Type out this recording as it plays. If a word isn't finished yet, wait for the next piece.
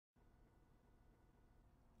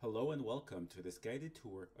Hello and welcome to this guided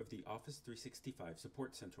tour of the Office 365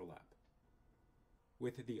 Support Central app.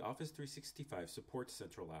 With the Office 365 Support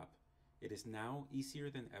Central app, it is now easier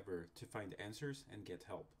than ever to find answers and get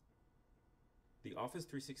help. The Office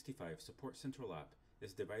 365 Support Central app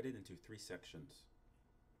is divided into three sections.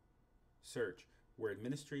 Search, where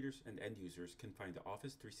administrators and end users can find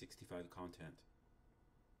Office 365 content.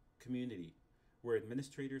 Community, where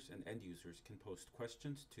administrators and end users can post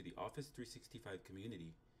questions to the Office 365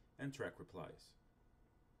 community and track replies.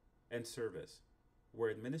 And Service,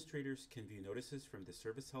 where administrators can view notices from the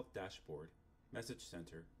Service Health Dashboard, Message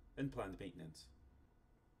Center, and Planned Maintenance.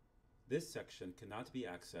 This section cannot be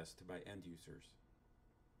accessed by end users.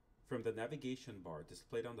 From the navigation bar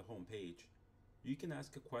displayed on the home page, you can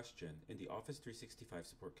ask a question in the Office 365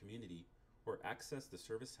 Support community or access the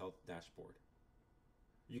Service Health Dashboard.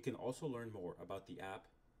 You can also learn more about the app,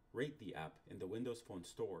 rate the app in the Windows Phone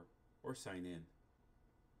Store, or sign in.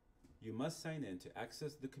 You must sign in to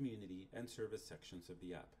access the community and service sections of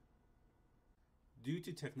the app. Due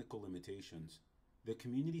to technical limitations, the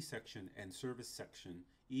community section and service section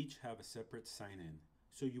each have a separate sign-in,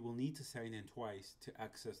 so you will need to sign in twice to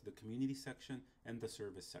access the community section and the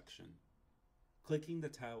service section. Clicking the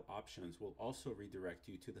tile options will also redirect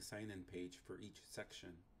you to the sign-in page for each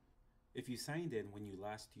section. If you signed in when you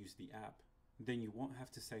last used the app, then you won't have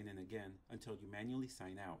to sign in again until you manually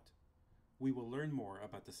sign out. We will learn more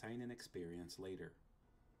about the sign-in experience later.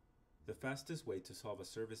 The fastest way to solve a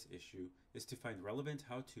service issue is to find relevant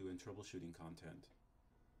how-to and troubleshooting content.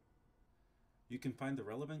 You can find the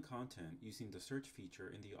relevant content using the search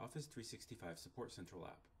feature in the Office 365 Support Central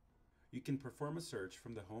app. You can perform a search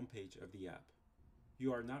from the home page of the app.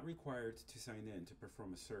 You are not required to sign in to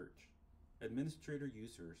perform a search. Administrator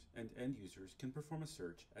users and end users can perform a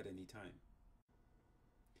search at any time.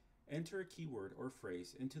 Enter a keyword or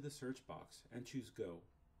phrase into the search box and choose Go.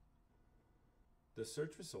 The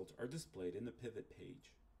search results are displayed in the pivot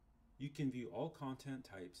page. You can view all content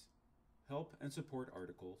types, help and support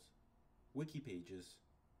articles, wiki pages,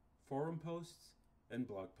 forum posts, and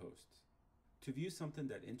blog posts. To view something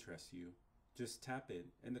that interests you, just tap it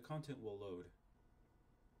and the content will load.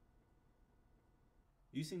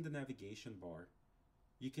 Using the navigation bar,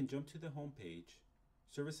 you can jump to the home page,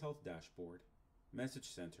 Service Health Dashboard, Message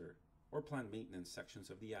Center, or Planned Maintenance sections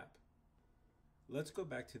of the app. Let's go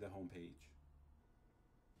back to the home page.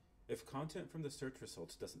 If content from the search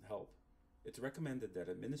results doesn't help, it's recommended that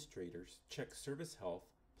administrators check Service Health,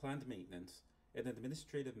 Planned Maintenance, and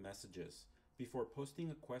Administrative Messages before posting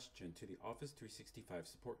a question to the Office 365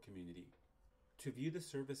 Support community. To view the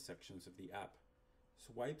service sections of the app,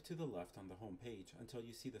 swipe to the left on the home page until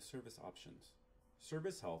you see the service options.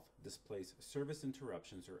 Service Health displays service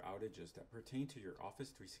interruptions or outages that pertain to your Office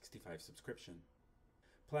 365 subscription.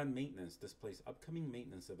 Planned Maintenance displays upcoming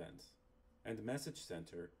maintenance events. And Message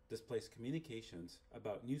Center displays communications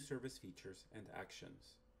about new service features and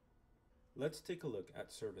actions. Let's take a look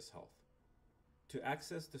at Service Health. To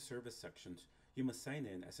access the service sections, you must sign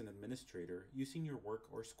in as an administrator using your work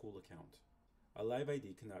or school account. A live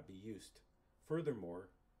ID cannot be used. Furthermore,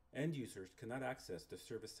 end users cannot access the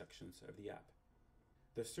service sections of the app.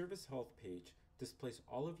 The Service Health page displays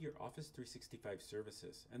all of your Office 365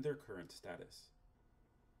 services and their current status.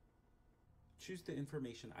 Choose the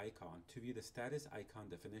information icon to view the status icon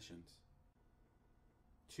definitions.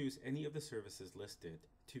 Choose any of the services listed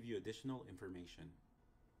to view additional information.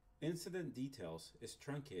 Incident details is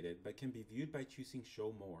truncated but can be viewed by choosing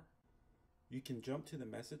Show More. You can jump to the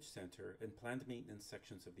Message Center and Planned Maintenance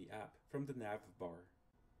sections of the app from the nav bar.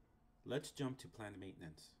 Let's jump to Planned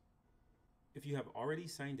Maintenance. If you have already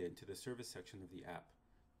signed in to the service section of the app,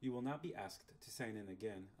 you will not be asked to sign in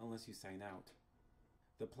again unless you sign out.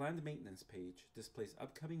 The Planned Maintenance page displays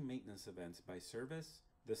upcoming maintenance events by service,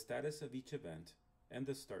 the status of each event, and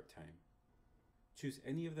the start time. Choose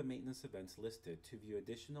any of the maintenance events listed to view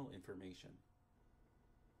additional information.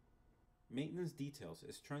 Maintenance details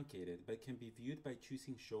is truncated but can be viewed by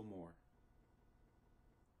choosing Show More.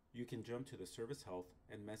 You can jump to the Service Health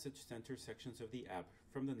and Message Center sections of the app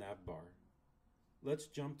from the nav bar. Let's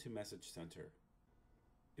jump to Message Center.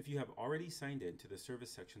 If you have already signed in to the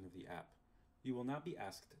service section of the app, you will not be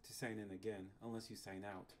asked to sign in again unless you sign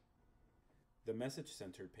out. The Message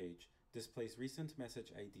Center page displays recent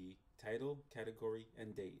message ID, title, category,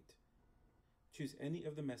 and date. Choose any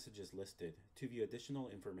of the messages listed to view additional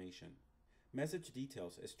information. Message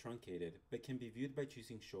details is truncated but can be viewed by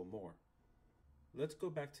choosing Show More. Let's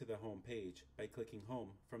go back to the home page by clicking Home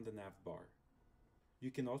from the nav bar. You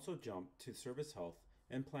can also jump to Service Health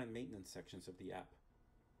and Planned Maintenance sections of the app.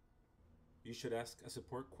 You should ask a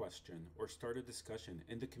support question or start a discussion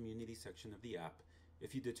in the community section of the app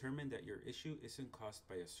if you determine that your issue isn't caused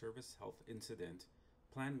by a service health incident,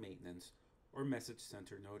 planned maintenance, or message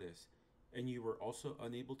center notice, and you were also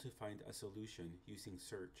unable to find a solution using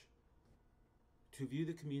search. To view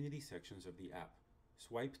the community sections of the app,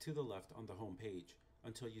 swipe to the left on the home page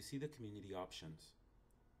until you see the community options.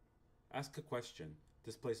 Ask a question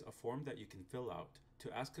displays a form that you can fill out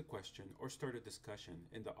to ask a question or start a discussion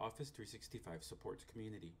in the Office 365 support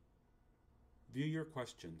community. View your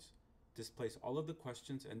questions displays all of the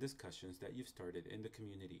questions and discussions that you've started in the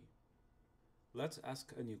community. Let's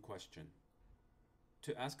ask a new question.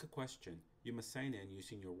 To ask a question, you must sign in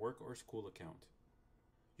using your work or school account.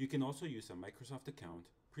 You can also use a Microsoft account,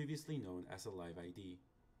 previously known as a Live ID.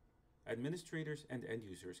 Administrators and end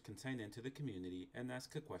users can sign into the community and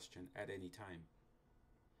ask a question at any time.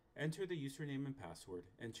 Enter the username and password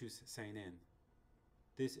and choose Sign In.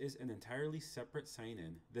 This is an entirely separate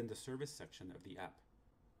sign-in than the service section of the app.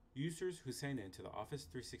 Users who sign in to the Office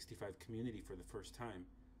 365 community for the first time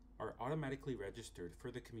are automatically registered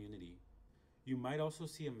for the community. You might also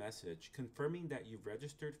see a message confirming that you've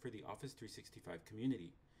registered for the Office 365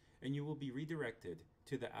 community, and you will be redirected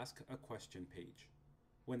to the Ask a Question page.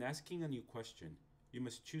 When asking a new question, you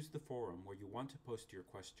must choose the forum where you want to post your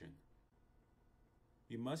question.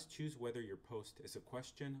 You must choose whether your post is a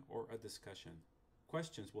question or a discussion.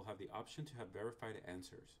 Questions will have the option to have verified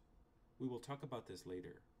answers. We will talk about this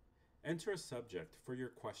later. Enter a subject for your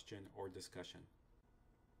question or discussion.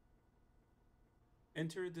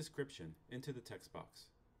 Enter a description into the text box.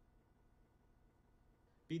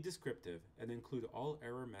 Be descriptive and include all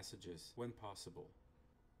error messages when possible.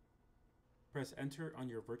 Press Enter on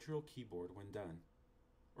your virtual keyboard when done,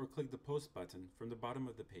 or click the Post button from the bottom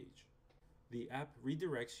of the page. The app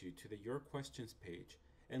redirects you to the Your Questions page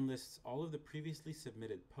and lists all of the previously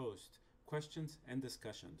submitted posts, questions, and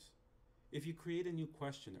discussions. If you create a new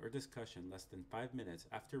question or discussion less than 5 minutes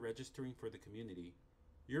after registering for the community,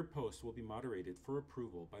 your post will be moderated for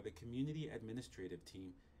approval by the community administrative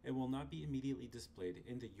team and will not be immediately displayed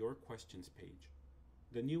in the Your Questions page.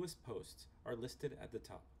 The newest posts are listed at the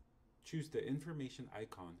top. Choose the information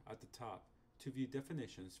icon at the top to view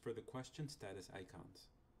definitions for the question status icons.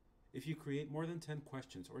 If you create more than 10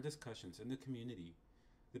 questions or discussions in the community,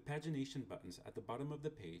 the pagination buttons at the bottom of the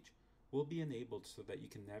page will be enabled so that you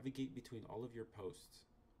can navigate between all of your posts.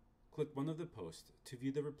 Click one of the posts to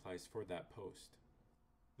view the replies for that post.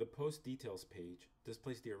 The Post Details page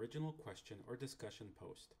displays the original question or discussion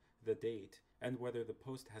post, the date, and whether the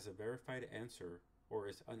post has a verified answer or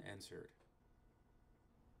is unanswered.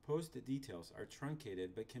 Post details are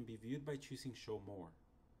truncated but can be viewed by choosing Show More.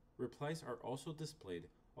 Replies are also displayed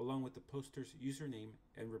along with the poster's username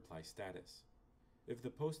and reply status. If the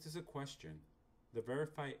post is a question, the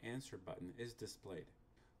Verify Answer button is displayed.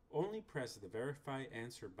 Only press the Verify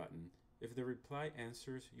Answer button if the reply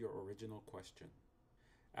answers your original question.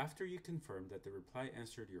 After you confirm that the reply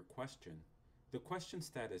answered your question, the question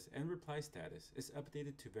status and reply status is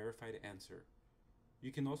updated to Verified Answer.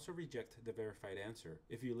 You can also reject the verified answer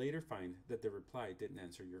if you later find that the reply didn't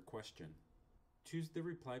answer your question. Choose the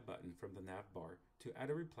Reply button from the nav bar to add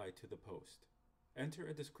a reply to the post. Enter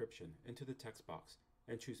a description into the text box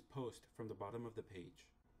and choose Post from the bottom of the page.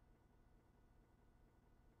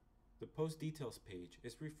 The Post Details page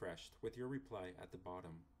is refreshed with your reply at the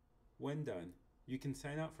bottom. When done, you can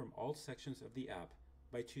sign out from all sections of the app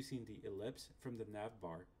by choosing the ellipse from the nav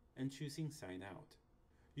bar and choosing Sign Out.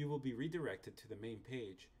 You will be redirected to the main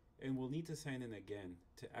page and will need to sign in again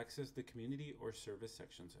to access the community or service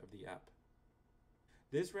sections of the app.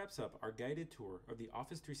 This wraps up our guided tour of the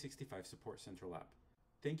Office 365 Support Central app.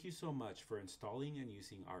 Thank you so much for installing and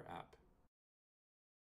using our app.